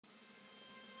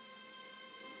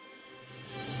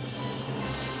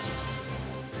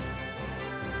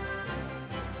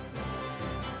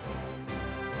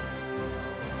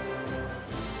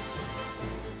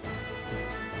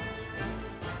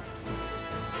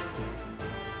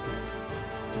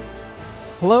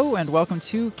Hello and welcome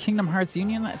to Kingdom Hearts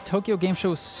Union Tokyo Game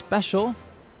Show Special.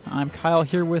 I'm Kyle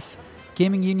here with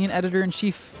Gaming Union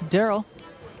Editor-in-Chief Daryl.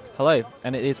 Hello,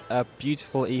 and it is a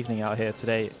beautiful evening out here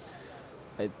today.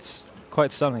 It's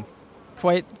quite stunning.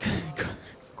 Quite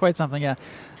something, yeah.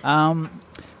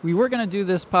 We were going to do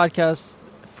this podcast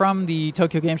from the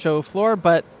Tokyo Game Show floor,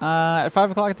 but at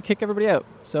 5 o'clock I had to kick everybody out.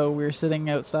 So we were sitting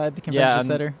outside the convention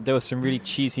center. There was some really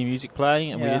cheesy music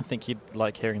playing, and we didn't think you'd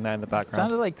like hearing that in the background. It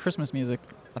sounded like Christmas music.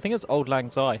 I think it's Old Lang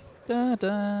Syne. Da,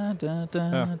 da, da,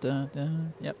 da, da, da.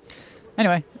 Yep.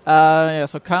 Anyway,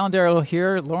 so Kyle and Daryl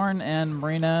here. Lauren and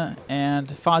Marina and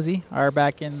Fozzie are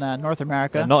back in North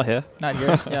America. They're not here. Not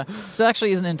here, yeah. So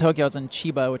actually isn't in Tokyo, it's in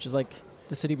Chiba, which is like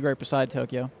the city right beside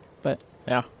Tokyo. But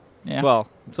Yeah. Well,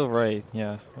 it's all very,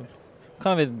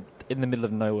 kind of in the middle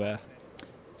of nowhere.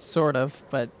 Sort of,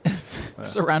 but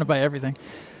surrounded by everything.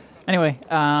 Anyway,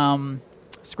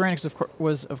 Square Enix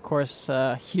was, of course,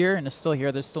 here and is still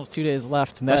here. There's still 2 days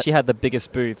left. And they actually had the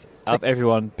biggest booth out of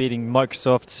everyone, beating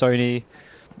Microsoft, Sony,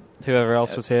 whoever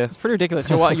else was here. It's pretty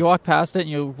ridiculous. You walk past it and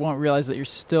you won't realize that you're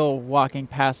still walking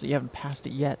past it. You haven't passed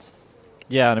it yet.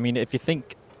 Yeah, and I mean, if you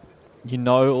think you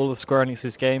know all of Square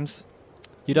Enix's games,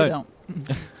 you don't.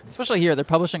 Especially here, they're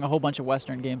publishing a whole bunch of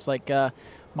Western games like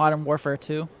Modern Warfare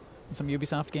 2, and some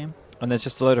Ubisoft game. And there's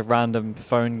just a load of random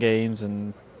phone games,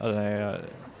 and I don't know.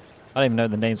 I don't even know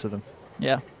the names of them.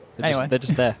 Yeah. They're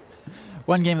just there.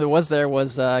 One game that was there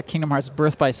was Kingdom Hearts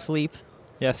Birth by Sleep.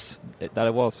 Yes, it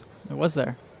was. It was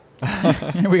there.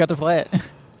 We got to play it.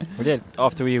 We did,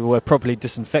 after we were properly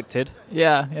disinfected.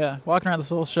 Yeah. Walking around this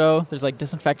whole show, there's like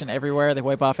disinfectant everywhere. They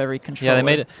wipe off every controller.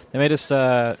 Yeah, they made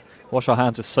us wash our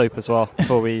hands with soap as well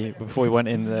before we went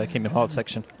in the Kingdom Hearts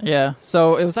section. Yeah,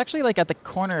 so it was actually like at the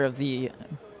corner of the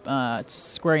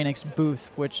Square Enix booth,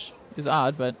 which is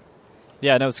odd, but...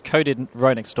 Yeah, and it was coded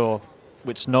right next door,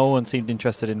 which no one seemed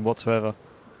interested in whatsoever.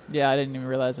 Yeah, I didn't even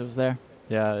realize it was there.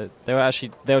 Yeah, they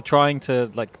were trying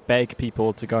to like beg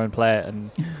people to go and play it, and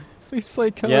please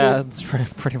play code. Yeah, that's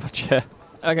pretty much it.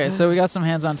 Okay, so we got some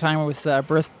hands-on time with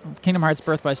Kingdom Hearts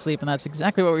Birth by Sleep, and that's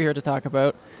exactly what we're here to talk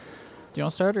about. Do you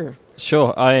want to start, or?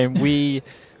 Sure. We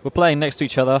were playing next to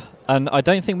each other, and I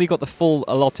don't think we got the full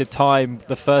allotted time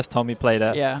the first time we played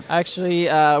it. Yeah, actually,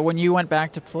 when you went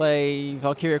back to play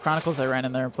Valkyria Chronicles, I ran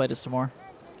in there and played it some more.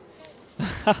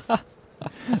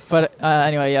 But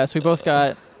anyway, yes, we both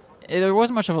got... There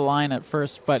wasn't much of a line at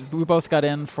first, but we both got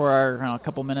in for our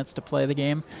couple minutes to play the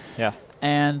game. Yeah.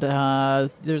 And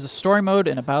there's a story mode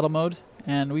and a battle mode,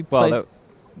 and we played... Well,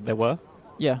 there were?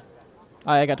 Yeah.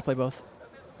 I got to play both.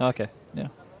 Okay. Yeah.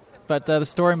 But the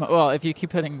story mode... Well, if you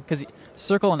keep hitting... Because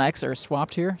circle and X are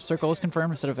swapped here. Circle is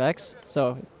confirmed instead of X.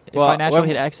 So if I naturally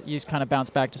hit X, you just kind of bounce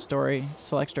back to story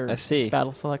select or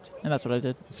battle select. And that's what I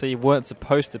did. So you weren't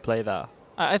supposed to play that?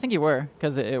 I think you were,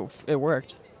 because it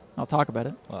worked. I'll talk about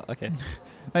it. Well, okay.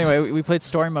 Anyway, we played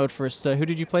story mode first. Who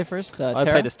did you play first? I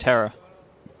played as Terra.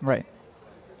 Right.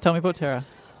 Tell me about Terra.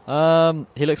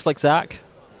 He looks like Zack.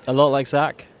 A lot like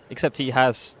Zack. Except he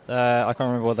has... I can't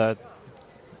remember what the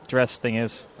dress thing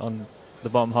is on the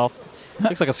bottom half.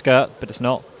 Looks like a skirt, but it's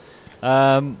not.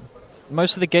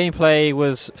 Most of the gameplay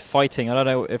was fighting. I don't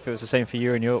know if it was the same for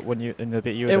you in the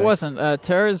bit you were doing. It wasn't.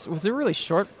 Terra's... Was it really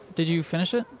short? Did you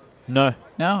finish it? No.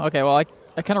 No? Okay, well,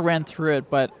 I kind of ran through it,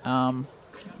 but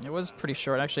it was pretty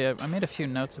short. Actually, I made a few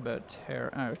notes about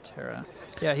Terra.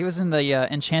 Yeah, he was in the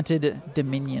Enchanted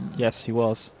Dominion. Yes, he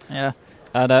was. Yeah.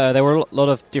 And there were a lot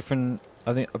of different...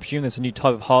 I presume there's a new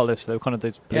type of Heartless. They were kind of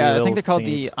those blue I think they're called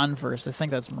thingies. the Unverse. I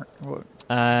think that's what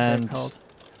and they're called.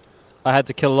 I had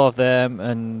to kill a lot of them,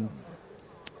 and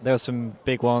there were some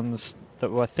big ones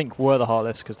that I think were the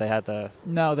Heartless because they had the...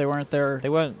 No, they weren't. They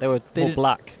weren't. They were more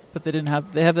black. But they didn't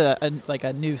have... They have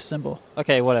a new symbol.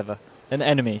 Okay, whatever. An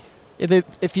enemy.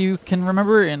 If you can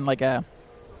remember in like a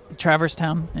Traverse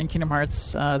Town in Kingdom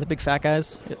Hearts, the big fat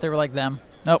guys, they were like them.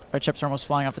 Nope, our chips are almost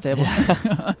flying off the table.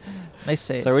 Nice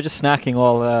save. So we're just snacking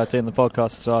while doing the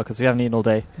podcast as well because we haven't eaten all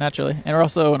day. Naturally. And we're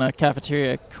also in a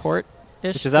cafeteria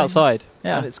court-ish which is outside.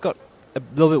 Yeah. And it's got a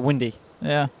little bit windy.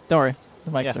 Yeah, don't worry.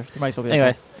 The mics will be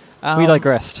anyway, okay. We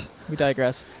digressed. We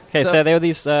digress. Okay, so there were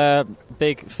these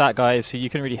big fat guys who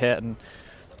you couldn't really hit, and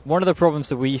one of the problems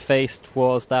that we faced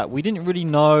was that we didn't really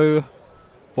know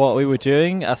what we were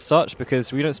doing as such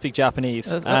because we don't speak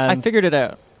Japanese. I figured it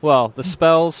out. Well, the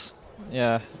spells,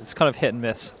 it's kind of hit and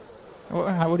miss.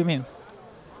 What do you mean?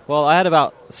 Well, I had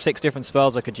about 6 different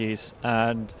spells I could use,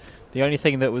 and the only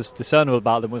thing that was discernible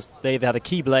about them was they either had a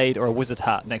Keyblade or a wizard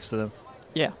hat next to them.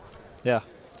 Yeah. Yeah.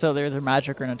 So they're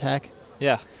magic or an attack?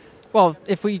 Yeah. Well,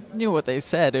 if we knew what they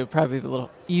said, it would probably be a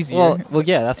little easier. Well,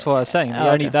 yeah, that's what I was saying.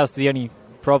 That was the only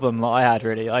problem that I had,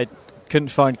 really. I couldn't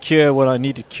find Cure when I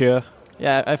needed Cure.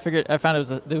 Yeah, I found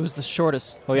it was the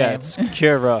shortest. Oh yeah, name. it's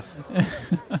Cura.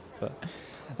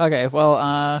 Okay,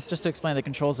 well, just to explain the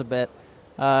controls a bit,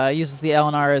 it uses the L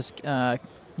and R as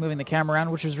moving the camera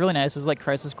around, which was really nice. It was like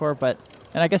Crisis Core,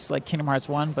 and I guess like Kingdom Hearts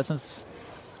 1, but since...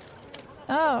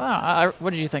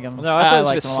 what did you think of them? No, I thought it was a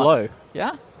bit liked them lot. slow.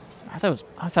 Yeah? I thought it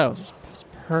was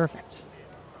perfect.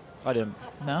 I didn't.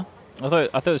 No? I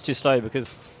thought it was too slow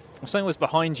because if something was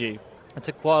behind you, it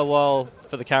took quite a while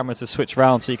for the camera to switch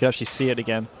around so you could actually see it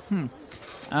again.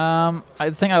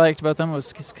 The thing I liked about them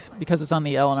was because it's on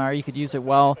the L and R, you could use it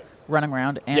while running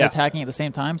around and attacking at the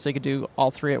same time, so you could do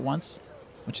all three at once.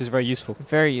 Which is very useful.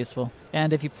 Very useful.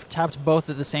 And if you tapped both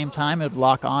at the same time, it would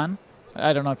lock on.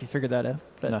 I don't know if you figured that out,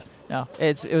 but no,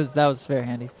 that was very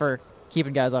handy for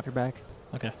keeping guys off your back.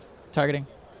 Okay. Targeting,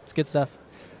 it's good stuff.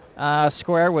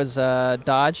 Square was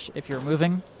dodge if you're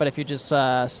moving, but if you just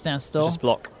stand still, Just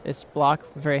block. It's block.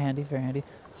 Very handy, very handy.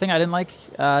 The thing I didn't like,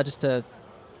 just to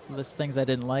list things I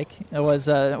didn't like, it was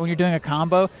when you're doing a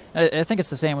combo. I think it's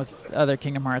the same with other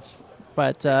Kingdom Hearts,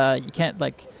 but you can't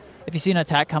if you see an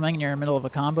attack coming and you're in the middle of a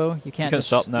combo, you can't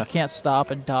stop. No. You can't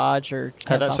stop and dodge or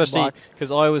can't stop especially and block.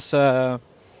 because I was so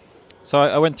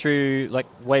I went through like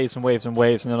waves and waves and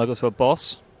waves, and then I got to a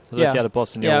boss. If you had a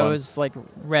boss in your one. It was like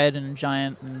red and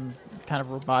giant and kind of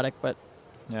robotic, but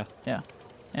yeah,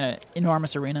 in an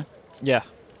enormous arena. Yeah,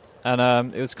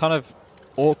 and it was kind of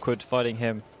awkward fighting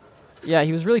him. Yeah,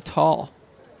 he was really tall.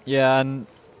 Yeah, and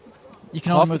you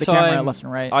can only move the camera left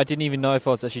and right. I didn't even know if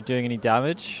I was actually doing any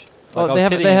damage. Well, they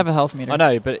have a health meter. I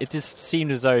know, but it just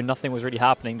seemed as though nothing was really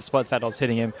happening, despite the fact I was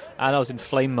hitting him, and I was in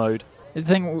flame mode. The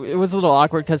thing, it was a little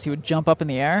awkward because he would jump up in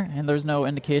the air, and there was no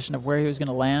indication of where he was going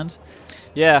to land.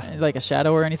 Yeah. Like a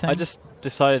shadow or anything. I just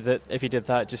decided that if he did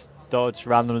that, just dodge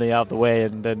randomly out of the way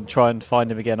and then try and find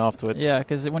him again afterwards. Yeah,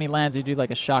 because when he lands, you do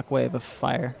like a shockwave of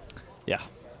fire. Yeah.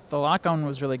 The lock-on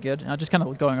was really good. I'm just kind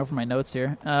of going over my notes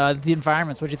here. The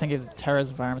environments, what do you think of Terra's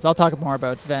environments? I'll talk more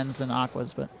about Ven's and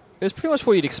Aqua's, but... It was pretty much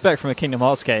what you'd expect from a Kingdom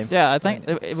Hearts game. Yeah, I think,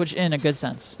 which in a good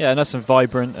sense. Yeah, nice and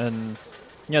vibrant, and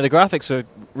the graphics were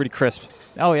really crisp.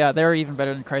 Oh yeah, they were even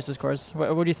better than Crisis Cores.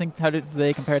 What do you think? How did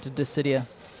they compare to Dissidia?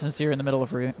 Since you're in the middle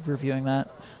of reviewing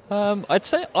that, I'd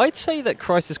say that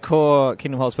Crisis Core,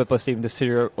 Kingdom Hearts, Web by Steven,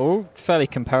 Dissidia are all fairly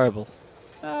comparable.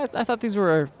 I thought these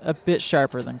were a bit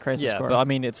sharper than Crisis Core. Yeah, but I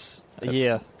mean it's a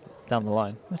year down the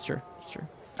line. That's true. That's true.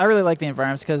 I really like the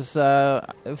environments because the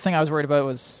thing I was worried about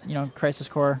was Crisis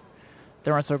Core. They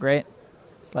weren't so great,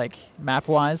 like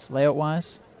map-wise,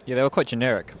 layout-wise. Yeah, they were quite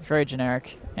generic. Very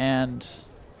generic, and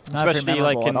not especially very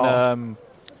like in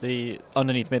the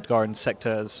underneath Midgard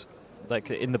sectors,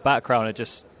 like in the background, it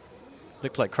just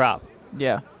looked like crap.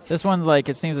 Yeah, this one's like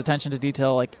it seems attention to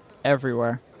detail like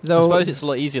everywhere. Though I suppose it's a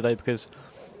lot easier though because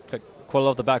quite a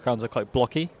lot of the backgrounds are quite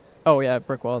blocky. Oh yeah,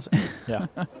 brick walls. Yeah.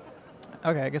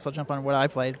 Okay, I guess I'll jump on what I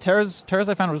played. Terra's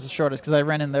I found was the shortest because I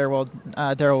ran in there while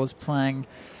Daryl was playing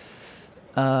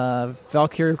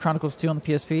Valkyrie Chronicles 2 on the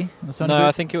PSP. The Sony booth.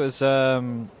 I think it was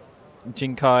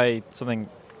Jinkai something.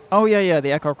 Oh yeah,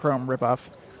 the Echo Chrome ripoff,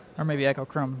 or maybe Echo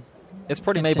Chrome. It's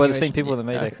probably made by the same people that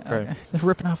made Echo Chrome. Okay. They're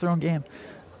ripping off their own game.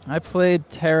 I played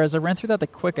Terra's. I ran through that the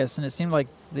quickest, and it seemed like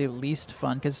the least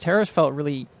fun because Terra's felt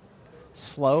really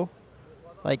slow.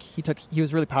 Like he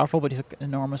was really powerful, but he took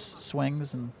enormous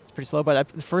swings and it's pretty slow. But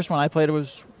the first one I played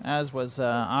was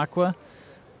Aqua.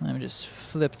 Let me just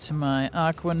flip to my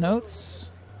Aqua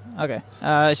notes. Okay,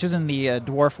 she was in the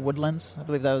Dwarf Woodlands. I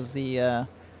believe that was the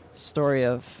story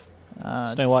of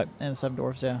Snow White and the Seven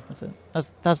Dwarfs. Yeah, that's it.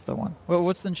 That's the one.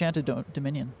 What's the Enchanted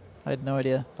Dominion? I had no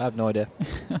idea. I have no idea.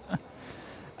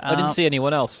 I didn't see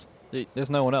anyone else. There's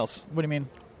no one else. What do you mean?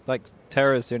 Like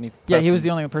Terra's the only person. Yeah, he was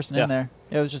the only person in there.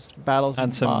 It was just battles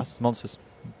and some boss. monsters.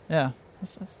 Yeah,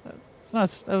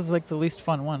 that was like the least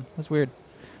fun one. That's weird.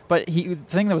 But the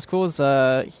thing that was cool is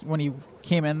when he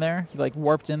came in there, he like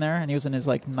warped in there, and he was in his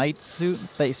like knight suit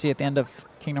that you see at the end of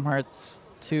Kingdom Hearts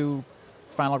 2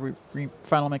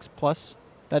 Final Mix Plus,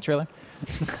 that trailer.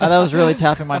 That was really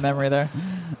tapping my memory there.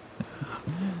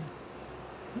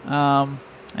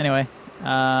 Anyway,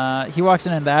 he walks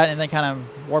in that and then kind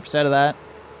of warps out of that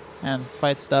and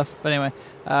fights stuff. But anyway,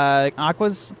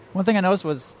 Aqua's, one thing I noticed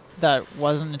was that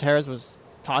wasn't in Terra's was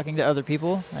talking to other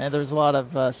people. There was a lot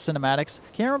of cinematics.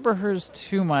 Can't remember hers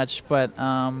too much, but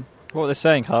what were they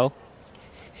saying, Kyle?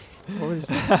 What were they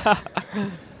saying?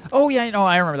 Oh yeah,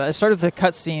 I remember that. It started with a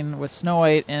cutscene with Snow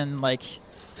White in like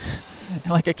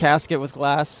a casket with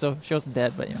glass, so she wasn't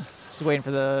dead, but she's waiting for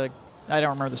the. I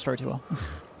don't remember the story too well.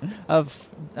 Of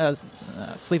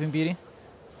Sleeping Beauty.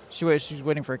 She's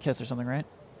waiting for a kiss or something, right?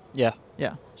 Yeah.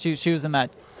 Yeah. She was in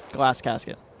that glass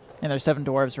casket, and there's 7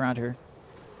 dwarves around her.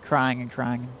 crying and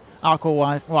crying. Aqua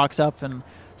walks up, and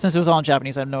since it was all in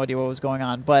Japanese, I have no idea what was going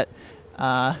on. But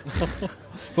What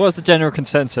was the general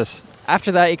consensus?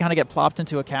 after that, you kind of get plopped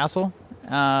into a castle,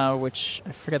 which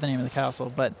I forget the name of the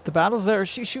castle. But the battles there,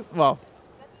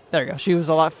 there you go. She was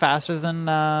a lot faster than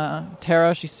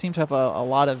Terra. She seemed to have a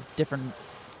lot of different,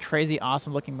 crazy,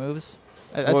 awesome-looking moves.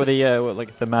 What were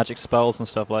the magic spells and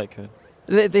stuff like?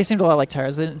 They seemed a lot like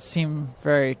Terra's. They didn't seem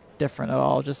very different at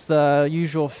all. Just the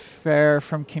usual fare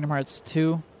from Kingdom Hearts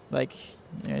 2, like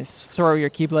throw your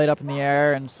Keyblade up in the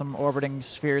air and some orbiting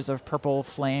spheres of purple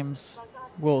flames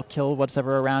will kill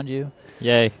whatever around you.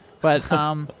 Yay! But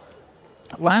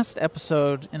last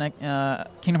episode in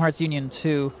Kingdom Hearts Union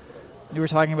 2, we were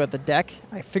talking about the deck.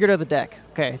 I figured out the deck.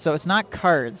 Okay, so it's not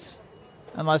cards,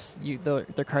 unless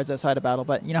they're cards outside of battle.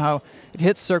 But you know how if you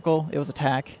hit circle, it was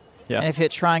attack. Yeah. And if you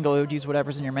hit triangle, it would use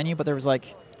whatever's in your menu. But it was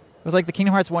like the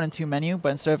Kingdom Hearts 1 and 2 menu, but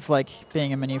instead of like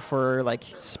being a menu for like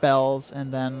spells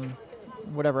and then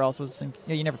whatever else was in,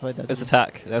 you never played that. It was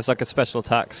attack. There was like a special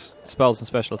attacks, spells and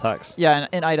special attacks. Yeah,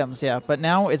 and items, yeah. But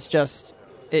now it's just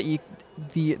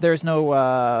there's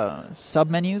no sub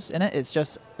menus in it. It's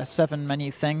just a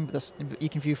 7-menu thing. You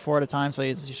can view 4 at a time, so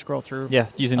you scroll through. Yeah,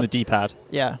 using the D-pad.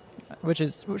 Yeah, which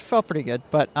felt pretty good.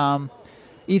 But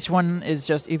each one is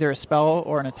just either a spell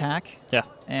or an attack. Yeah.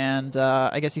 And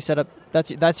I guess you set up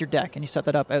that's your deck, and you set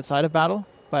that up outside of battle.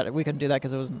 But we couldn't do that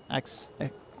because it wasn't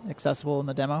accessible in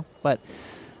the demo. But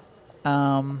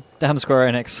Damn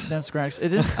Square Enix. Damn Square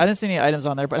Enix. I didn't see any items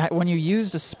on there. But when you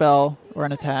used a spell or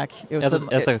an attack,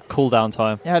 it's a cooldown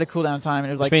time. It had a cooldown time,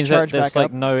 and it would Which means charge that there's back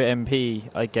up, no MP,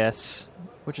 I guess.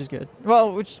 which is good.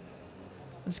 Well,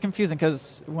 it's confusing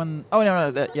because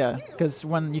because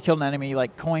when you killed an enemy,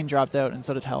 like coin dropped out, and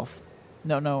so did health.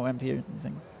 No MP or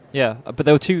anything. Yeah, but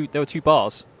there were two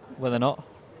bars, were there not?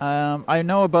 I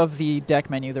know above the deck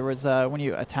menu there was when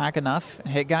you attack enough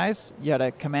and hit guys, you had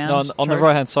a command. No, on the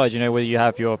right hand side, where you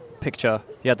have your picture,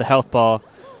 you had the health bar,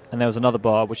 and there was another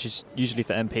bar which is usually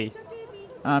for MP.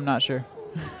 I'm not sure.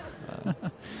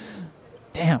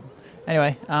 Damn.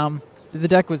 Anyway, the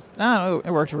deck was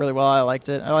it worked really well. I liked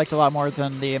it. I liked it a lot more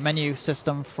than the menu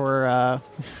system for.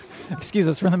 Excuse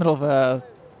us, we're in the middle of a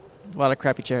lot of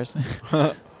crappy chairs.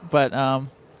 But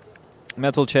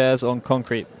metal chairs on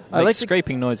concrete. I like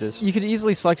scraping noises. You could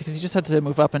easily select it because you just had to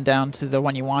move up and down to the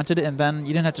one you wanted, and then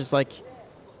you didn't have to just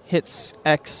hit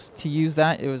X to use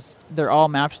that. They're all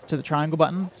mapped to the triangle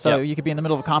button, so you could be in the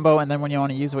middle of a combo, and then when you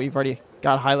want to use what you've already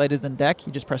got highlighted in deck,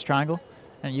 you just press triangle,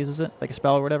 and it uses it like a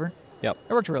spell or whatever. Yep.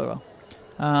 It worked really well.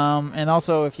 And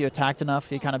also, if you attacked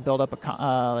enough, you kind of build up a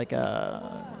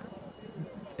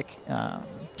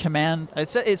command.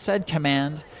 It said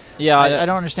command. Yeah, I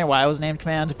don't understand why it was named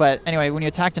command, but anyway, when you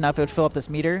attacked enough, it would fill up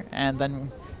this meter, and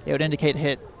then it would indicate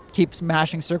hit. Keep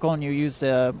smashing circle, and you use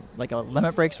like a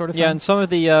limit break sort of thing. Yeah, and some of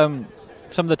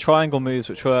the triangle moves,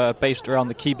 which were based around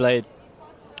the Keyblade,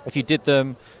 if you did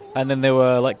them, and then there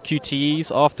were like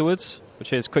QTEs afterwards,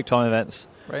 which is quick time events.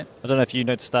 Right. I don't know if you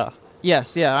noticed that.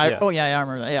 Yes. Yeah. I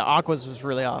remember that. Yeah, Aqua's was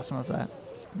really awesome with that.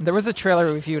 There was a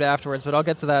trailer we viewed afterwards, but I'll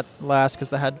get to that last because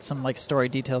they had some story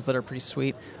details that are pretty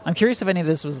sweet. I'm curious if any of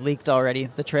this was leaked already,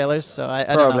 the trailers. So I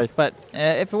don't know. But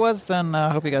if it was, then I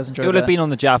hope you guys enjoyed it. It would have been on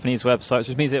the Japanese website,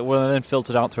 which means it will then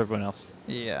filtered out to everyone else.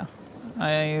 Yeah.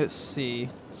 Let's see.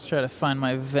 Let's try to find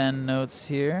my Ven notes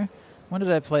here. When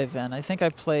did I play Ven? I think I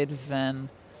played Ven.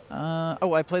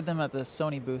 I played them at the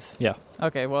Sony booth. Yeah.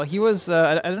 Okay. Well, he was.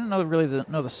 I didn't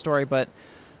know the story, but.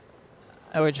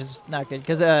 Which is not good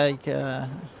because I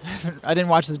didn't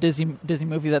watch the Disney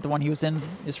movie that the one he was in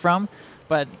is from,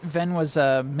 but Ven was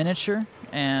a miniature,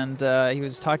 and he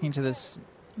was talking to this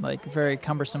very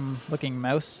cumbersome looking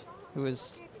mouse who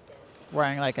was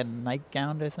wearing a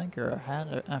nightgown, I think, or a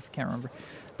hat. I can't remember.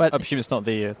 But I presume it's not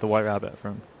the White Rabbit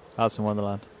from Alice in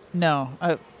Wonderland. No,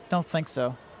 I don't think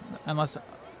so, unless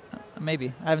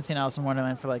maybe I haven't seen Alice in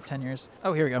Wonderland for 10 years.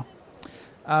 Oh, here we go.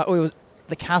 It was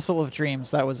the Castle of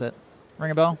Dreams. That was it. Ring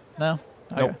a bell? No?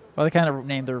 Nope. Okay. Well, they kind of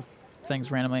named their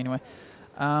things randomly anyway.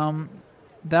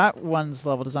 That one's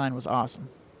level design was awesome.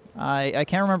 I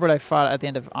can't remember what I fought at the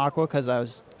end of Aqua because I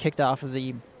was kicked off of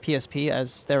the PSP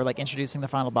as they were introducing the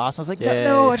final boss. I was like,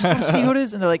 no, I just want to see who it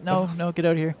is. And they're like, no, get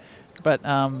out of here. But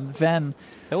Ven...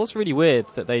 It was really weird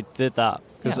that they did that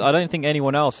because I don't think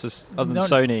anyone else, other than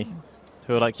Sony,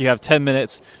 who are you have 10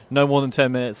 minutes, no more than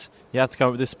 10 minutes. You have to come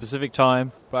up with this specific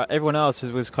time. But everyone else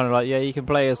was kind of you can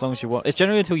play as long as you want. It's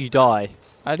generally until you die.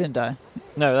 I didn't die.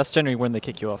 No, that's generally when they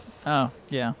kick you off. Oh,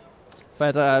 yeah.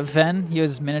 But Ven, he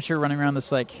was miniature running around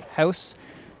this house.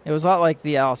 It was a lot like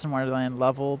the Alice in Wonderland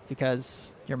level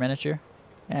because you're miniature.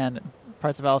 And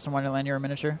parts of Alice in Wonderland you're a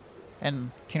miniature.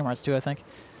 And Kingdom Hearts 2, I think.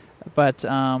 But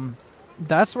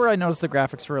that's where I noticed the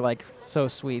graphics were like so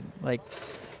sweet. Like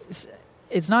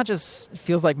it's not just, it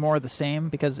feels like more of the same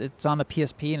because it's on the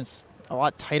PSP and it's a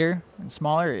lot tighter and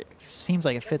smaller. It seems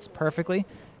like it fits perfectly.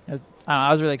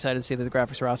 I was really excited to see that the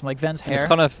graphics were awesome. Like Ven's hair. It's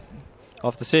kind of,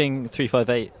 after seeing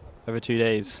 358 over 2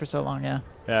 days. For so long, yeah.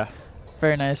 Yeah.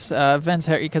 Very nice. Ven's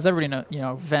hair, because everybody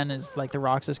know, Ven is like the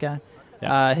Roxas guy.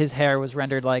 Yeah. His hair was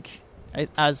rendered like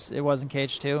as it was in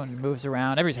KH2 and moves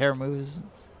around. Everybody's hair moves.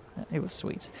 It was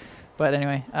sweet. But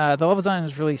anyway, the level design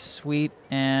was really sweet.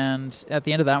 And at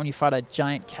the end of that one, you fought a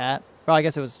giant cat. Well, I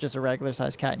guess it was just a regular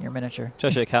sized cat in your miniature.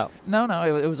 Cheshire Cat. No,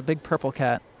 it was a big purple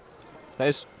cat. That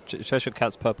is Cheshire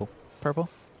Cat's purple. Purple?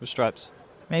 With stripes.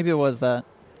 Maybe it was that.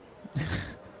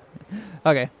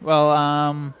 Okay, well,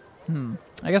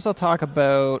 I guess I'll talk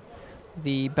about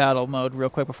the battle mode real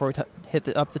quick before we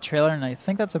hit up the trailer, and I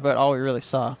think that's about all we really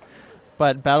saw.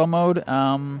 But battle mode, it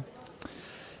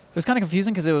was kind of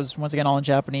confusing because it was, once again, all in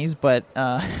Japanese, but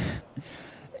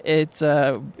it's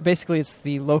basically it's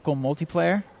the local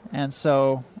multiplayer, and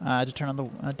so I just turn on the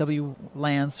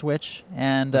WLAN switch.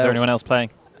 And is there anyone else playing?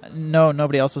 No,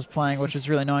 nobody else was playing, which was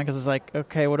really annoying because it's like,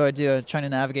 okay, what do I do? I'm trying to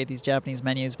navigate these Japanese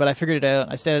menus, but I figured it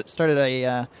out. I started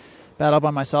a battle by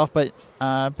myself, but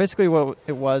basically what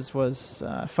it was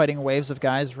fighting waves of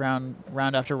guys round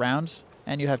after round,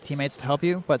 and you'd have teammates to help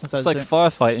you. But since it's like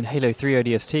Firefight in Halo 3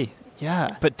 ODST.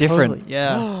 Yeah, but different. Totally,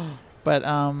 yeah, but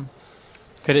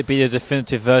could it be a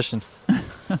definitive version?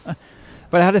 But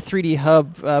it had a 3D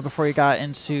hub before you got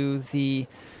into the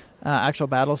actual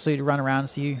battle, so you'd run around and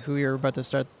see who you're about to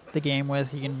start the game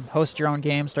with. You can host your own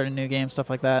game, start a new game, stuff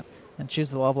like that, and choose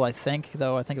the level, I think,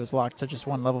 though I think it was locked to just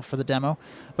one level for the demo.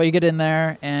 But you get in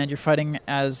there, and you're fighting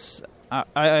as...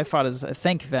 I fought as, I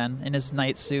think, Ven in his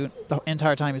night suit. The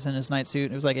entire time he was in his night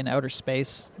suit. It was like in outer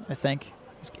space, I think.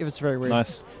 It was very weird.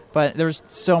 Nice. But there was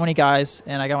so many guys,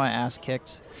 and I got my ass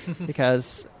kicked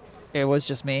because it was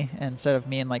just me instead of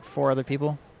me and like 4 other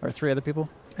people, or 3 other people.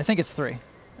 I think it's 3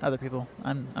 other people.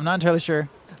 I'm not entirely sure,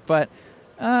 but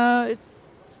it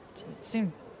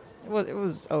seemed it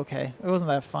was okay. It wasn't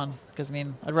that fun because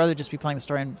I'd rather just be playing the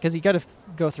story, because you got to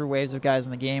go through waves of guys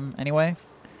in the game anyway.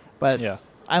 But yeah,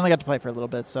 I only got to play for a little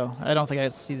bit, so I don't think I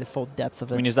got to see the full depth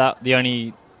of it. Is that the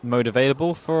only mode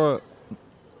available for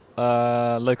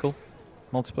local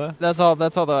multiplayer? That's all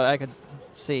that I could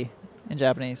see in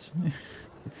Japanese.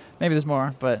 Maybe there's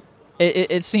more, but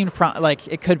it seemed like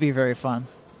it could be very fun.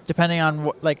 Depending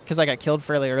on because I got killed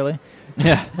fairly early.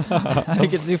 Yeah. I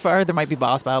didn't get too far. There might be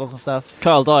boss battles and stuff.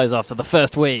 Kyle dies after the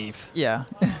first wave. Yeah.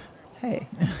 Hey.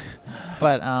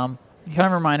 But it kind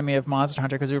of reminded me of Monster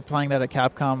Hunter because we were playing that at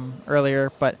Capcom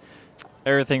earlier. But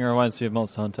everything reminds me of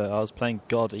Monster Hunter. I was playing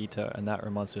God Eater, and that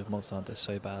reminds me of Monster Hunter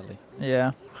so badly.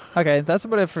 Yeah. Okay, that's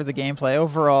about it for the gameplay.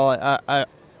 Overall, I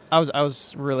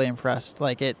was really impressed.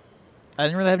 I didn't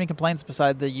really have any complaints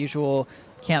beside the usual.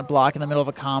 Can't block in the middle of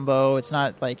a combo. It's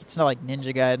not like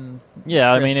Ninja Gaiden.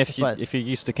 Yeah, if you're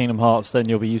used to Kingdom Hearts, then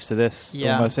you'll be used to this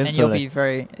almost instantly. And you'll be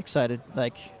very excited.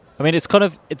 It's kind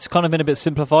of been a bit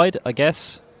simplified, I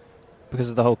guess, because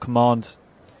of the whole command.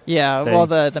 Yeah, thing. Well,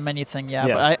 the menu thing. Yeah,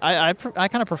 but I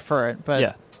kind of prefer it.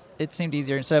 But it seemed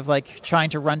easier instead of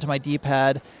trying to run to my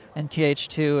D-pad and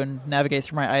KH2 and navigate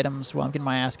through my items while I'm getting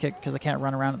my ass kicked because I can't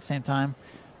run around at the same time.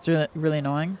 It's really, really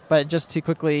annoying. But just to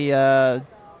quickly.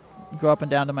 Go up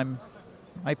and down to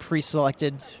my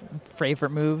pre-selected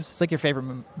favorite moves. It's like your favorite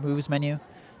moves menu,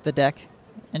 the deck,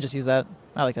 and just use that.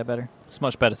 I like that better. It's a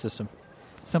much better system.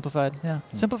 Simplified, yeah.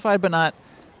 Simplified, but not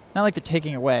like they're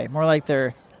taking away. More like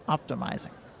they're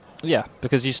optimizing. Yeah,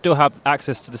 because you still have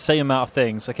access to the same amount of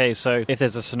things. Okay, so if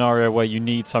there's a scenario where you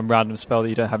need some random spell that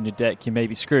you don't have in your deck, you may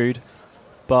be screwed.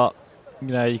 But, you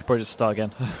can probably just start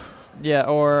again. Yeah,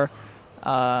 or...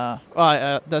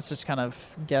 that's just kind of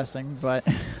guessing, but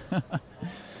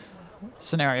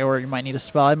scenario where you might need a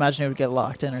spell. I imagine it would get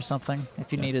locked in or something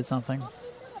if you needed something.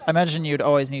 I imagine you'd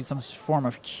always need some form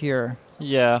of cure.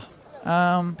 Yeah.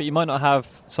 But you might not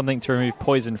have something to remove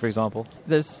poison, for example. I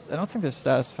don't think there's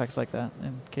status effects like that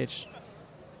in KH.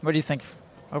 What do you think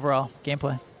overall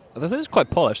gameplay? This is quite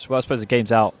polished. Well, I suppose the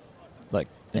game's out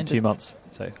in 2 months.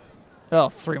 So. Well,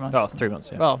 3 months. Oh, 3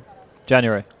 months. Yeah. Well,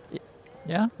 January.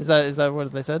 Yeah? Is that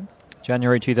what they said?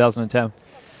 January 2010.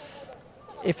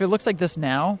 If it looks like this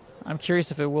now, I'm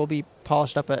curious if it will be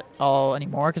polished up at all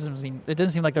anymore, because it didn't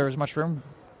seem like there was much room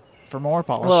for more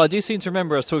polish. Well, I do seem to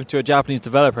remember us talking to a Japanese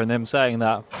developer and them saying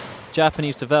that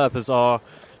Japanese developers are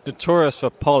notorious for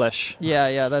polish.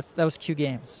 Yeah, that was Q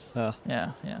Games. Yeah,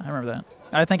 I remember that.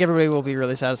 I think everybody will be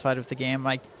really satisfied with the game.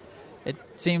 It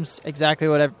seems exactly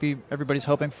what everybody's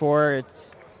hoping for.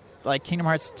 It's like Kingdom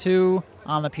Hearts 2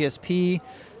 on the PSP.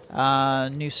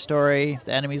 New story.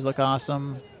 The enemies look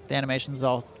awesome. The animation's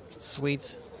all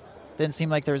sweet. Didn't seem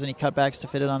like there was any cutbacks to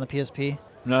fit it on the PSP.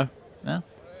 No. No?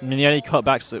 I mean, the only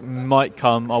cutbacks that might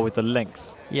come are with the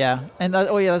length. Yeah. And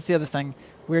that's the other thing.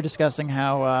 We were discussing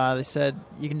how they said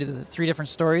you can do the 3 different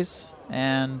stories,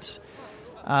 and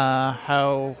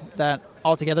how that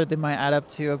altogether they might add up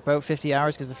to about 50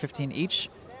 hours because they're 15 each.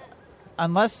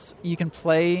 Unless you can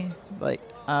play, like,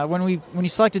 when you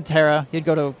selected Terra, you'd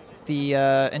go to the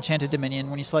Enchanted Dominion.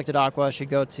 When you selected Aqua, she'd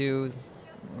go to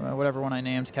whatever one I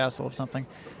named, Castle of something.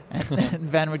 And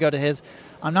Ven would go to his.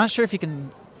 I'm not sure if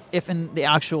in the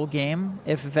actual game,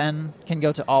 if Ven can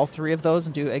go to all 3 of those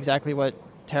and do exactly what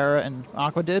Terra and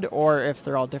Aqua did, or if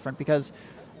they're all different, because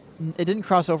it didn't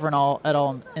cross over at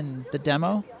all in the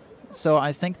demo. So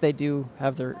I think they do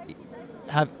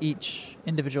have each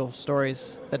individual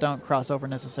stories that don't cross over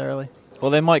necessarily.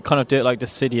 Well, they might kind of do it like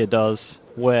Dissidia does,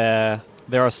 where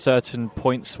there are certain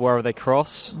points where they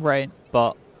cross, Right.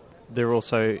 but they're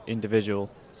also individual.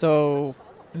 So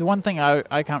the one thing I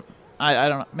don't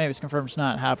know, maybe it's confirmed it's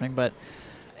not happening, but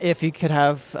if you could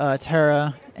have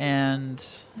Terra and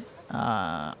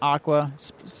Aqua,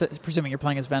 presuming you're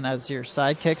playing as Ven, as your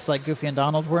sidekicks like Goofy and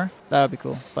Donald were, that would be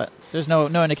cool. But there's no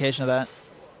indication of that.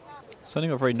 Something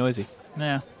got very noisy.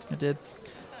 Yeah, it did.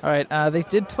 All right, they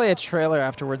did play a trailer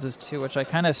afterwards as too, which I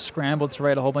kind of scrambled to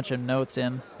write a whole bunch of notes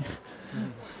in.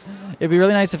 It'd be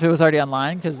really nice if it was already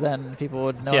online, because then people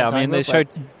would know. So, yeah, what I I'm mean, they talking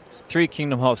about, showed 3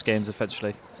 Kingdom Hearts games,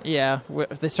 essentially. Yeah,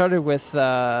 they started with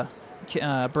Birth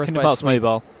Kingdom by Hearts Sleep.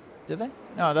 Mobile. Did they?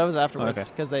 No, that was afterwards, Okay.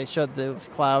 because they showed the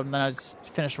cloud, and then I just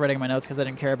finished writing my notes because I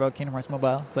didn't care about Kingdom Hearts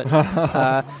Mobile. But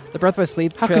the Birth by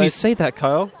Sleep How can trailer, you say that,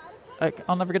 Kyle?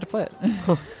 I'll never get to play it.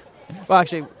 Well,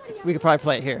 actually, we could probably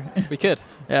play it here. We could.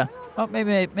 Yeah. Oh,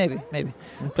 maybe. We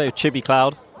play with Chibi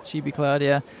Cloud. Chibi Cloud,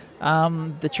 yeah.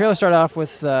 The trailer started off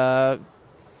with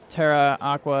Terra,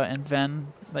 Aqua, and Ven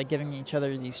like giving each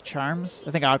other these charms.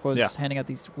 I think Aqua's handing out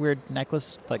these weird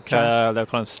necklace Like charms. they're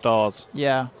kind of stars.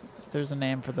 Yeah, there's a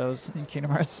name for those in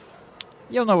Kingdom Hearts.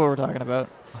 You'll know what we're talking about.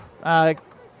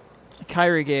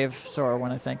 Kairi gave Sora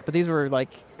one, I think, but these were like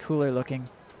cooler looking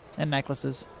and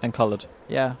necklaces. And coloured.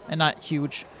 Yeah, and not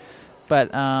huge.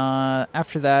 But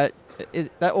after that,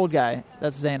 that old guy,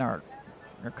 that's Xehanort.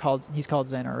 He's called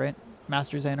Xehanort, right?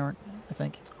 Master Xehanort, I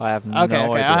think. I have no Okay.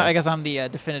 idea. I guess I'm the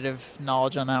definitive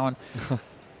knowledge on that one.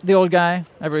 The old guy,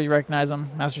 everybody recognize him,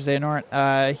 Master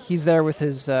Xehanort. He's there with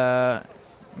his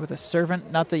with a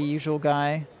servant, not the usual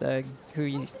guy,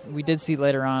 who we did see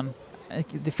later on.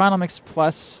 The Final Mix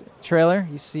Plus trailer,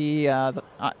 you see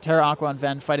Terra, Aqua, and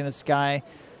Ven fighting this guy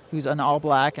who's an all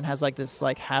black and has like this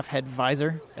like half head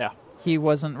visor. Yeah. He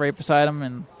wasn't right beside him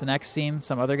in the next scene.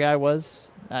 Some other guy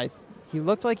was. He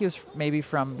looked like he was maybe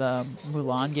from the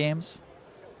Mulan games.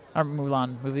 Or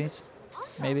Mulan movies,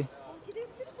 maybe.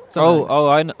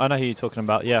 I know who you're talking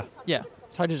about, yeah. Yeah,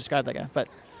 it's hard to describe that guy, but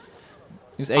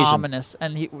He was Asian. ominous.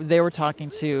 And they were talking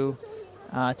to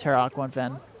Terra, Aqua, and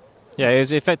Ven. Yeah, he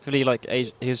was effectively like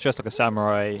Asian. He was dressed like a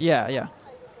samurai. Yeah.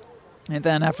 And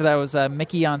then after that was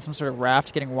Mickey on some sort of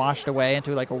raft getting washed away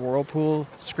into like a whirlpool,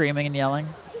 screaming and yelling.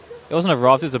 It wasn't a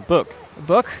raft, it was a book. A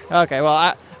book? Okay, well,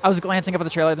 I was glancing up at the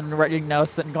trailer, then writing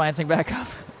notes, then glancing back up.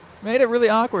 Made it really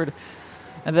awkward.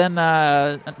 And then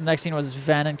next scene was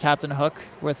Ven and Captain Hook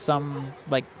with some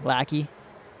like lackey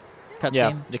cutscene.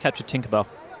 Yeah, you captured Tinkerbell.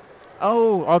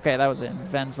 Oh, okay, that was it.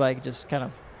 Ven's like just kind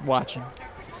of watching.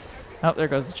 Oh, there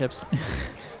goes the chips.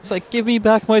 It's like, give me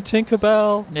back my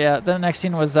Tinkerbell. Yeah, then the next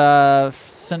scene was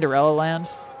Cinderella Land,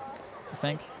 I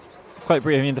think. Quite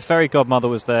brief. I mean, the fairy godmother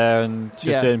was there, and she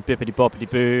was Yeah. doing bippity boppity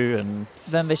boo, and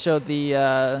Then they showed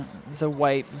the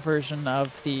white version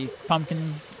of the pumpkin.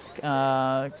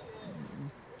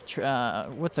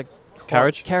 What's a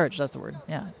Carriage? Carriage, that's the word.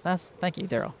 Yeah, thank you,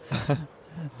 Daryl.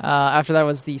 After that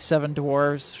was the Seven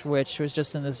Dwarves, which was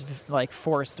just in this like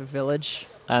forest village.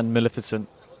 and Maleficent.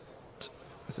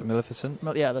 Is it Maleficent?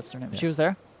 Yeah, that's her name. Yeah. She was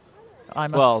there. I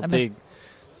Well, missed. the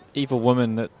evil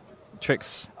woman that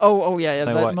tricks. Oh, yeah.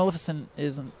 Snow That White. Maleficent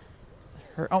isn't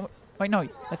her. Oh, wait, no.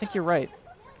 I think you're right.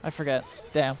 I forget.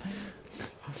 Damn.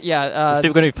 Yeah. There's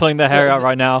people going to be pulling their hair out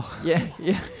right now. Yeah.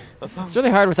 It's really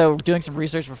hard without doing some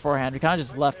research beforehand. We kind of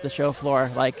just left the show floor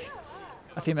like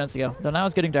a few minutes ago. Though now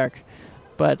it's getting dark.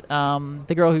 But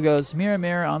the girl who goes, mirror,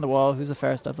 mirror on the wall, who's the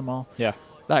fairest of them all? Yeah.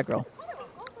 That girl.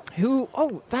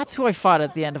 That's who I fought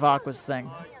at the end of Aqua's thing.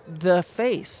 The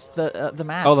face, the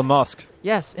mask. Oh, the mask.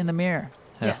 Yes, in the mirror.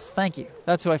 Yeah. Yes, thank you.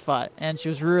 That's who I fought. And she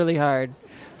was really hard.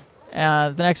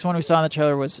 The next one we saw in the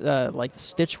trailer was like the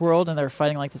Stitch World, and they were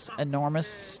fighting like this enormous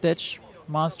Stitch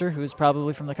monster who was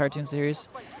probably from the cartoon series.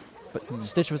 But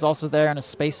Stitch was also there in a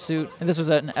spacesuit, and this was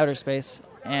in outer space.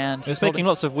 and He was making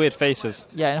lots of weird faces.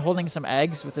 yeah, and holding some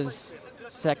eggs with his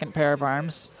second pair of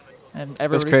arms, and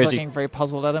everybody's crazy. looking very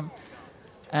puzzled at him.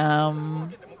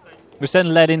 Which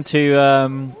then led into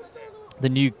the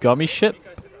new gummy ship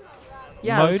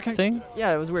Yeah, it was mode thing.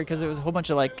 Yeah, it was weird because it was a whole bunch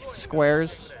of like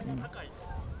squares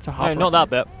to hop. No, not that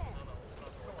bit.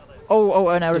 Oh,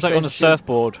 and It outer was like on a space too.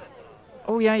 surfboard.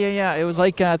 Oh yeah. It was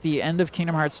like at the end of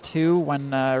Kingdom Hearts 2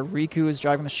 when Riku is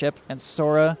driving the ship and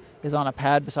Sora is on a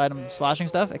pad beside him slashing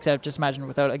stuff. Except just imagine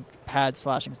without a pad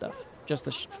slashing stuff, just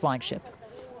the flying ship.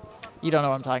 You don't know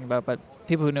what I'm talking about, but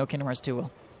people who know Kingdom Hearts 2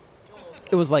 will.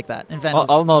 It was like that. And Ven was,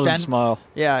 I'll nod Ven, and smile.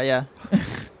 Yeah.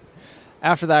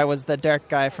 After that was the dark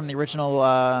guy from the original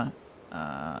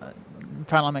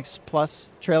Final Mix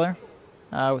Plus trailer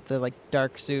with the like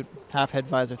dark suit, half head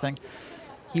visor thing.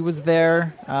 He was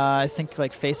there, I think,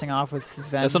 like facing off with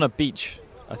Ven. It's on a beach,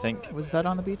 I think. Was that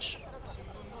on the beach?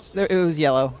 It was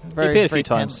yellow. Very, appeared a very few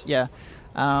times. Yeah.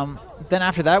 Then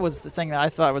after that was the thing that I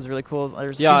thought was really cool.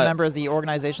 There's Yeah, a member of the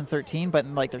Organization 13, but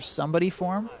in like their somebody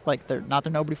form, like they're not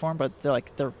their nobody form, but they're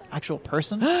like their actual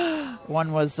person.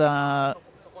 One was, well,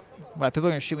 people are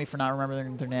gonna shoot me for not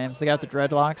remembering their names. They got the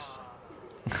dreadlocks.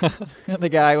 The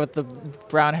guy with the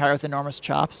brown hair with enormous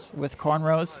chops with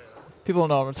cornrows. People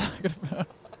know what I'm talking about.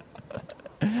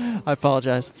 I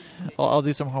apologize. I'll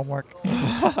do some homework.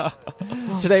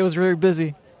 Today was really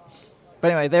busy.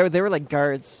 But anyway, they were like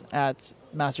guards at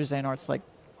Master Xehanort's like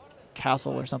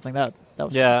castle or something. That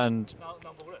was Yeah, and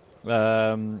he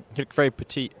looked very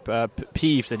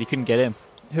peeved that he couldn't get in.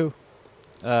 Who?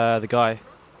 The guy,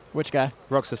 Which guy?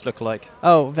 Roxas lookalike.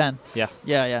 Oh, Ven. Yeah.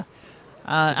 Yeah.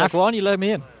 He's like, why don't you let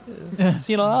me in?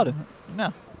 See you later.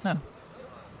 No.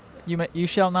 You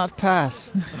shall not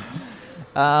pass.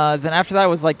 Then after that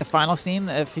was like the final scene.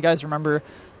 If you guys remember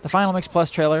the Final Mix Plus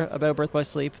trailer about Birth by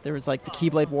Sleep, there was like the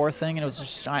Keyblade War thing, and it was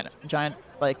just giant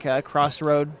like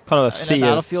crossroad Kind of a in a sea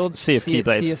battlefield. of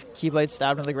Keyblades. Sea of Keyblades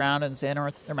stabbed into the ground, and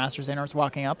Master Xehanort's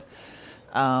walking up.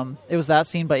 It was that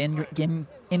scene, but in-game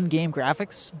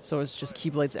graphics, so it was just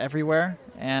Keyblades everywhere.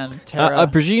 And Terra. I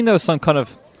presume there was some kind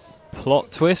of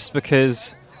plot twist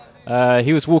because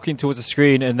he was walking towards the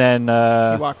screen and then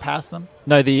you walk past them.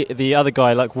 no, the other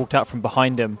guy like walked out from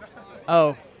behind him.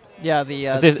 Oh, yeah.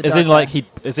 As the dark guy.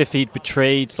 if he'd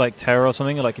betrayed like Terra or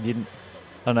something, or like he didn't.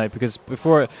 I don't know, because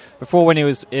before when he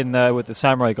was in with the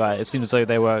samurai guy, it seemed as though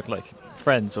they were like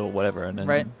friends or whatever, and then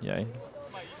Right. yeah,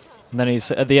 and then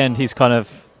he's at the end he's kind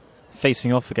of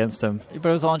facing off against him. But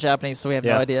it was all in Japanese, so we have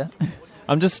no Yeah. idea.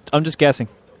 I'm just guessing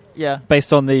Yeah,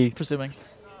 based on the presuming.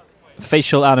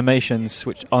 facial animations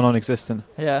which are non-existent.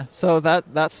 Yeah, so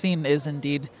that scene is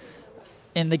indeed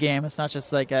in the game. It's not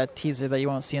just like a teaser that you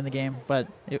won't see in the game, but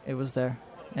it was there,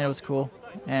 and it was cool.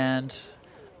 And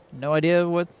no idea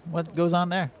what goes on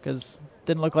there, because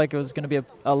didn't look like it was going to be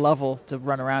a level to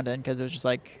run around in, because it was just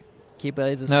like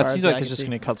Keyblades as No, far it as seems the eye like it's could just see.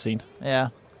 going to be a cutscene. Yeah,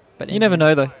 but You never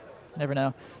know though. Never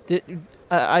know.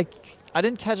 I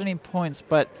didn't catch any points,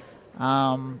 but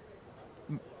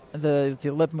the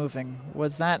lip moving,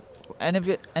 was that any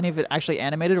of it actually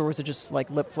animated, or was it just like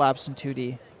lip flaps in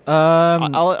 2D? It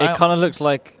I'll- kind of looked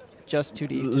like Just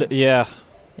 2D. yeah.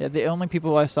 Yeah, the only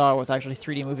people I saw with actually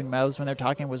 3D moving mouths when they're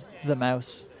talking was the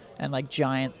mouse and like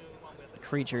giant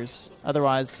creatures.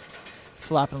 Otherwise,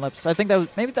 flapping lips. I think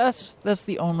maybe that's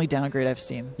the only downgrade I've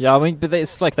seen. Yeah, I mean, but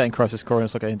it's like that in Crisis Core, and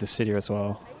it's like in Dissidia as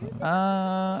well.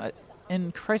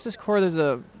 In Crisis Core,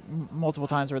 there's multiple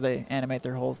times where they animate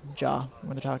their whole jaw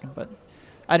when they're talking, but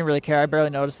I didn't really care. I barely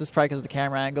noticed this, probably because of the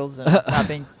camera angles and not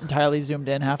being entirely zoomed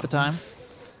in half the time.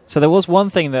 So there was one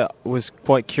thing that was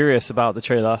quite curious about the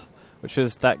trailer, which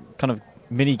was that kind of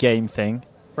mini game thing.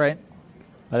 Right?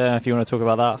 I don't know if you want to talk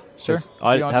about that. Sure. 'Cause Do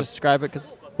you want to describe it?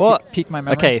 Because pique my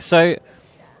memory. Okay, so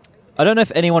I don't know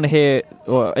if anyone here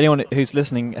or anyone who's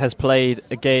listening has played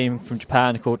a game from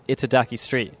Japan called Itadaki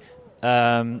Street.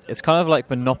 It's kind of like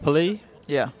Monopoly,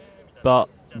 Yeah. but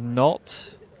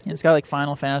not. And it's got like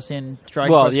Final Fantasy and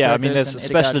Dragon Well, Quest yeah, I mean, characters there's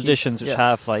and special Itagaki. editions which Yeah.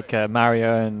 have like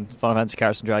Mario and Final Fantasy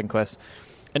characters and Dragon Quest,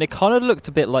 and it kind of looked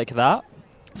a bit like that.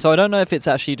 So I don't know if it's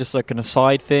actually just like an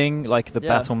aside thing, like the Yeah.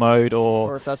 battle mode,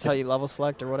 Or if that's how you level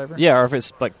select or whatever. yeah, or if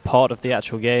it's like part of the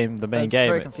actual game, the main That's game.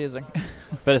 very confusing.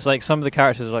 But it's like some of the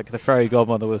characters, like the fairy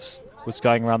godmother was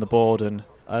going around the board, and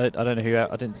I don't know who.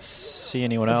 I didn't see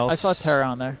anyone else. I saw Terra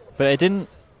on there. but they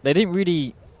didn't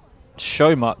really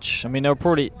show much. I mean, they were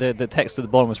probably the text at the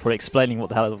bottom was probably explaining what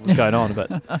the hell was going on,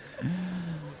 but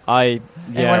And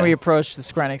when we approached the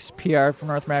Square Enix PR from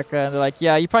North America, they're like,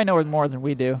 "Yeah, you probably know more than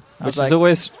we do," I which was is like,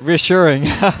 always reassuring.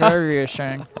 very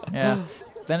reassuring. Yeah.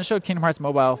 Then it showed Kingdom Hearts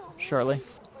Mobile shortly.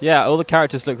 Yeah, all the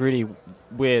characters look really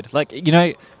weird. Like,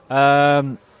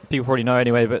 people probably know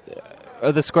anyway, but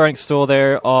at the Square Enix store,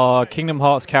 there are Kingdom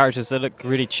Hearts characters that look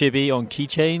really chibi on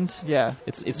keychains. Yeah.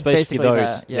 It's basically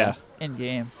those. That, yeah. In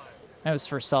game. That was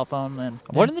for cell phone and.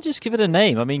 Why didn't they just give it a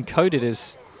name? I mean, Coded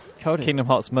is Coded. Kingdom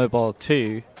Hearts Mobile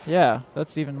 2. Yeah,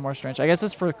 that's even more strange. I guess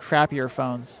it's for crappier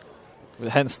phones.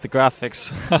 Hence the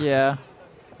graphics. Yeah.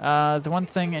 The one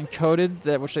thing in Coded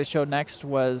which they showed next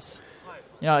was,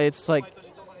 it's like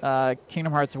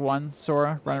Kingdom Hearts 1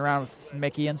 Sora running around with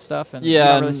Mickey and stuff. And you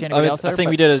don't really see anybody else there, I think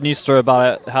we did a news story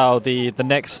about it, how the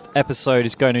next episode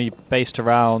is going to be based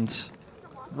around...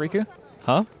 Riku?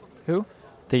 Huh? Who?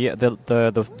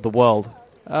 The world.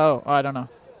 Oh, I don't know.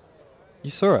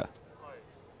 You saw it?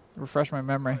 Refresh my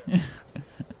memory.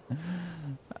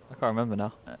 I can't remember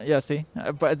now. Yeah, see?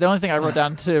 But the only thing I wrote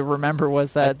down to remember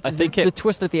was that I think the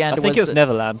twist at the end I think it was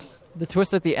Neverland. The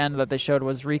twist at the end that they showed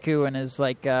was Riku in his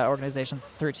Organization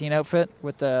 13 outfit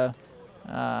with the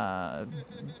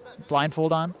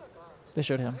blindfold on. They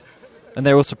showed him. And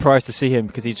they were all surprised to see him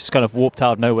because he just kind of warped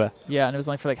out of nowhere. Yeah, and it was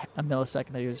only for like a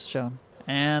millisecond that he was shown.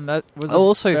 And that was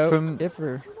also from it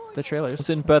for the trailers. Was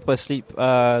in Birth by Sleep,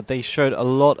 they showed a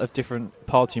lot of different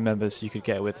party members you could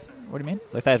get with. What do you mean?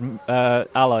 Like they had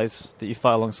allies that you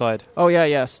fight alongside. Oh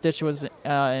yeah. Stitch was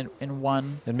in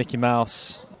one. And Mickey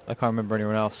Mouse. I can't remember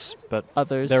anyone else, but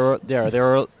others.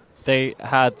 They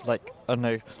had like, I don't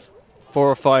know, 4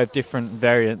 or 5 different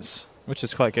variants, which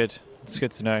is quite good. It's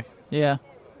good to know. Yeah.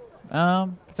 I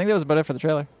think that was about it for the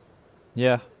trailer.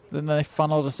 Yeah. Then they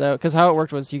funneled us out because how it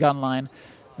worked was you got in line,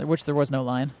 which there was no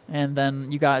line, and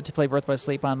then you got to play Birth by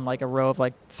Sleep on like a row of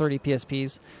like 30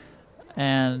 PSPs.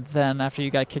 And then after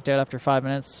you got kicked out after 5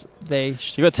 minutes, you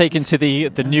got taken to the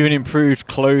new and improved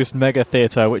closed mega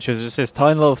theater, which was just this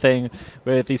tiny little thing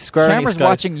with these Square Enix cameras guys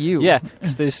watching you. Yeah,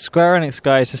 because the Square Enix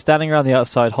guys are standing around the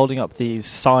outside holding up these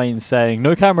signs saying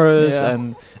no cameras,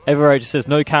 and everywhere it just says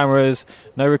no cameras,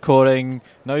 no recording,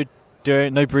 no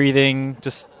breathing,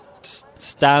 just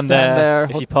stand there.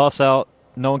 If you pass out,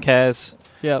 no one cares.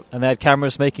 Yep. And they had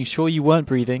cameras making sure you weren't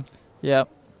breathing. Yep.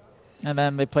 And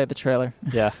then they played the trailer.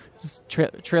 Yeah.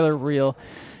 Trailer reel.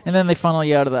 And then they funnel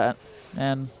you out of that.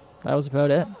 And that was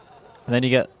about it. And then you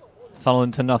get funneled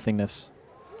into nothingness.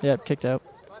 Yep, kicked out.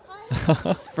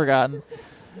 Forgotten.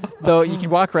 Though you can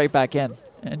walk right back in.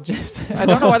 And I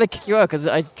don't know why they kick you out, because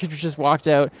I could have just walked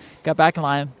out, got back in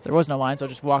line. There was no line, so I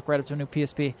just walked right up to a new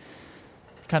PSP.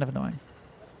 Kind of annoying.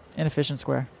 Inefficient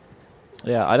Square.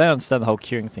 Yeah, I don't understand the whole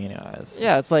queuing thing anyway.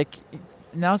 It's like,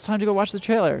 now it's time to go watch the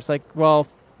trailer. It's like, well,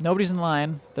 nobody's in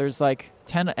line. There's like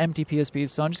 10 empty PSPs,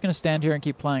 so I'm just going to stand here and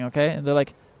keep playing, okay? And they're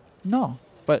like, no.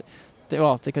 But, they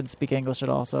couldn't speak English at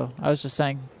all, so I was just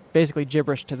saying basically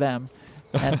gibberish to them,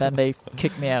 and then they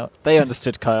kicked me out. They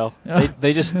understood, Kyle.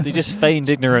 They just feigned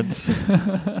ignorance.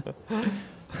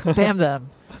 Damn them.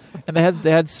 And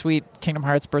they had sweet Kingdom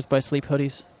Hearts Birth by Sleep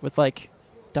hoodies with like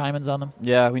diamonds on them.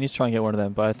 Yeah, we need to try and get one of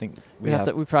them, but I think we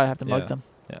probably have to mug them.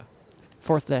 Yeah.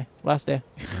 4th day, last day.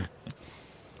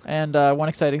 And one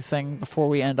exciting thing before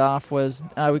we end off was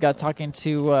we got talking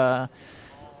to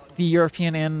the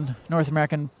European and North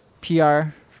American PR.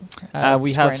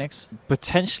 We have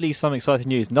potentially some exciting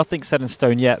news. Nothing set in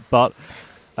stone yet, but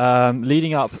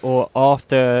leading up or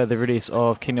after the release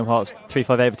of Kingdom Hearts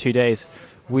 358 for 2 days,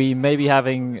 we may be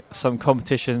having some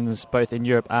competitions both in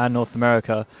Europe and North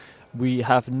America. We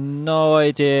have no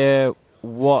idea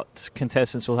what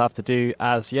contestants will have to do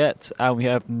as yet, and we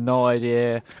have no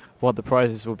idea what the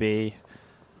prizes will be,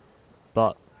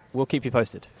 but we'll keep you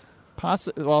posted.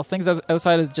 Well, things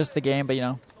outside of just the game, but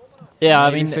Yeah,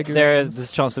 I mean, there's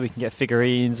a chance that we can get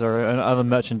figurines or other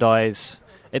merchandise.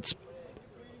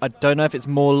 I don't know if it's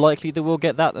more likely that we'll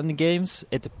get that than the games.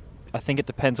 I think it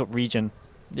depends what region.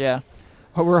 Yeah.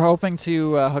 We're hoping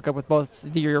to hook up with both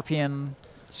the European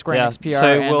Square Enix PR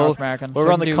and North American. We'll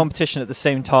run the competition at the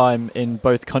same time in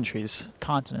both countries.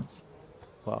 Continents.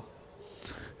 Well.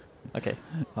 Okay.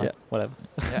 Yeah. Whatever.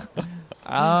 Yeah.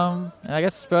 And I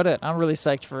guess that's about it. I'm really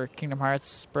psyched for Kingdom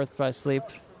Hearts Birth by Sleep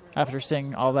after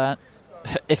seeing all that.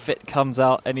 If it comes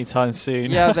out anytime soon.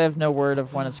 Yeah, they have no word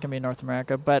of when it's going to be in North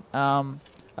America. But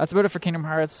that's about it for Kingdom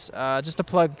Hearts. Just to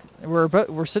plug,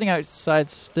 we're sitting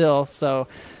outside still, so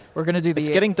we're going to do It's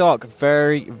getting dark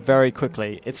very, very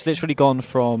quickly. It's literally gone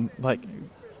from like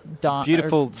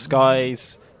beautiful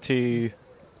skies to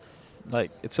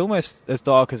like it's almost as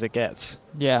dark as it gets.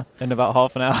 Yeah. In about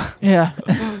half an hour. Yeah.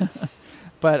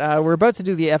 But we're about to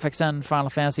do the FXN Final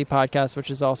Fantasy podcast, which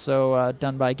is also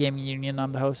done by Gaming Union.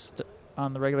 I'm the host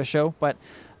on the regular show. But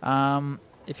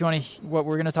if you want to, what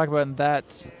we're going to talk about in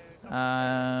that,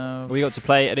 we got to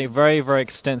play a very, very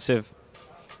extensive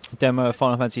demo of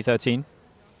Final Fantasy 13.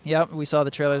 Yep, we saw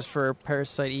the trailers for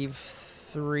Parasite Eve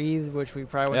 3, which we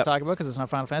probably won't Yep. talk about because it's not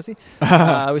Final Fantasy.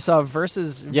 We saw a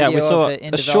Versus Yeah, video we saw of it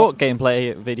in a short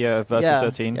gameplay video of Versus yeah,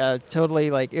 13. Yeah,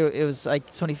 totally. Like it was like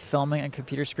somebody filming a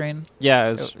computer screen. Yeah,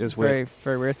 it was weird. Very,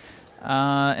 very weird.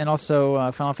 And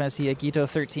also Final Fantasy Agito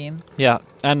 13. Yeah,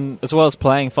 and as well as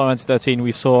playing Final Fantasy 13,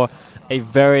 we saw a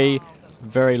very,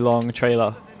 very long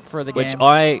trailer, For the which game.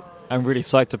 I am really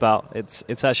psyched about.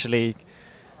 It's actually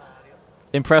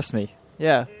impressed me.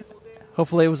 Yeah.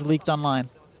 Hopefully it was leaked online.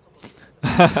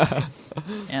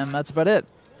 And that's about it.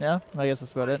 Yeah, I guess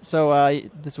that's about it. So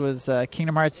this was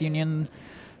Kingdom Hearts Union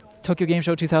Tokyo Game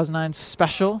Show 2009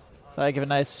 special. Thought I'd give a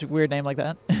nice weird name like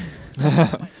that.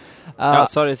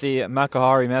 Outside of the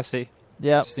Makuhari Messi,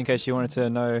 Yeah. just in case you wanted to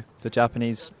know the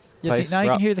Japanese. Yeah, see, place now you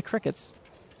rap. can hear the crickets.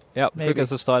 Yep, Maybe.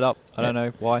 crickets have started up. I don't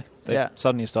know why. They Yeah.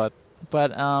 suddenly started.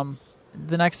 But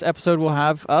the next episode we'll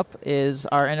have up is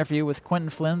our interview with Quentin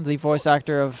Flynn, the voice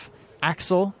actor of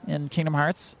Axel in Kingdom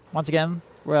Hearts. Once again,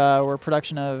 we're a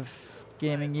production of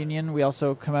Gaming Union. We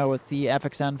also come out with the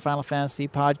FXN Final Fantasy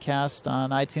podcast on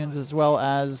iTunes, as well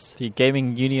as The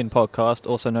Gaming Union podcast,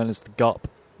 also known as the GUP.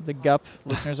 the GUP.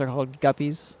 Listeners are called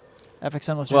Guppies.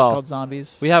 FXN listeners Well, are called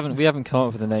Zombies. We haven't come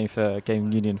up with a name for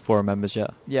Gaming Union forum members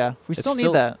yet. Yeah, we It's still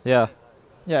need that. Yeah,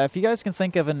 Yeah, if you guys can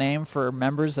think of a name for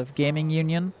members of Gaming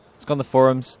Union, let's go on the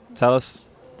forums. Tell us.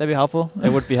 that'd be helpful. It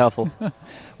would be helpful.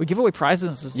 We give away prizes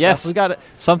and stuff. Yes. We got it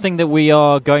Something that we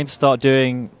are going to start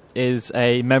doing is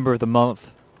a member of the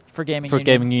month for Gaming for Union.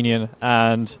 Gaming Union,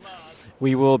 and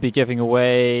we will be giving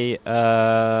away,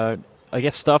 I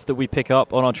guess, stuff that we pick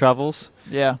up on our travels.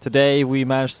 Yeah. Today we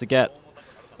managed to get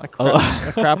A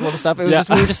crap load of stuff. It was Yeah. just,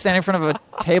 we were just standing in front of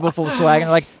a table full of swag and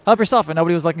like, help yourself, and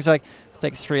nobody was looking. So like,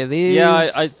 take 3 of these. Yeah,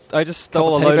 I just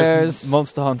stole a Couple load teddy of bears.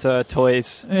 Monster Hunter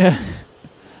toys. Yeah.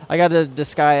 I got a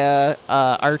Disgaea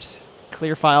art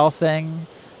clear file thing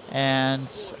and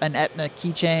an Etna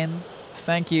keychain.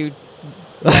 Thank you,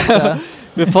 Nessa.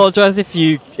 We apologize if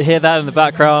you hear that in the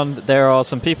background. There are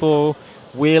some people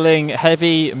wheeling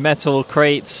heavy metal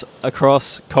crates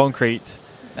across concrete.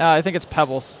 I think it's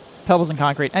pebbles and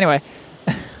concrete. Anyway,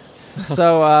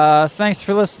 so thanks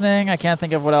for listening. I can't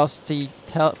think of what else to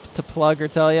plug or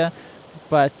tell you,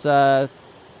 but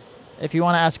if you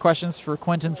want to ask questions for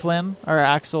Quentin Flynn, our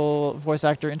Axel voice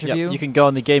actor interview, Yep, you can go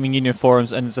on the Gaming Union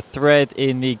forums, and there's a thread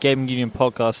in the Gaming Union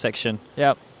podcast section.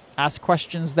 Yep. Ask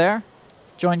questions there.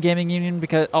 Join Gaming Union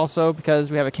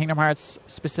because we have a Kingdom Hearts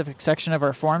specific section of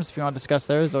our forums. If you want to discuss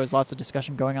there, there's always lots of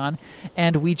discussion going on.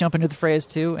 And we jump into the phrase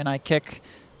too, and I kick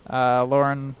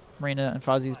Lauren, Marina, and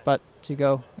Fozzie's butt to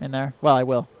go in there. Well, I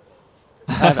will.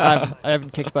 I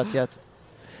haven't kicked butts yet.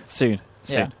 Soon.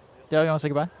 Yeah. Dale, you want to say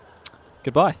goodbye?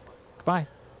 Goodbye. Goodbye.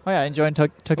 Oh yeah, enjoying Tokyo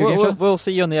Game Show? We'll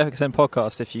see you on the FXN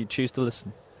podcast if you choose to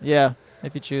listen. Yeah,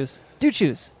 if you choose. Do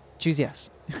choose. Choose yes.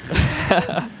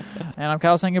 And I'm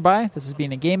Kyle saying goodbye. This has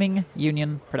been a Gaming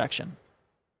Union production.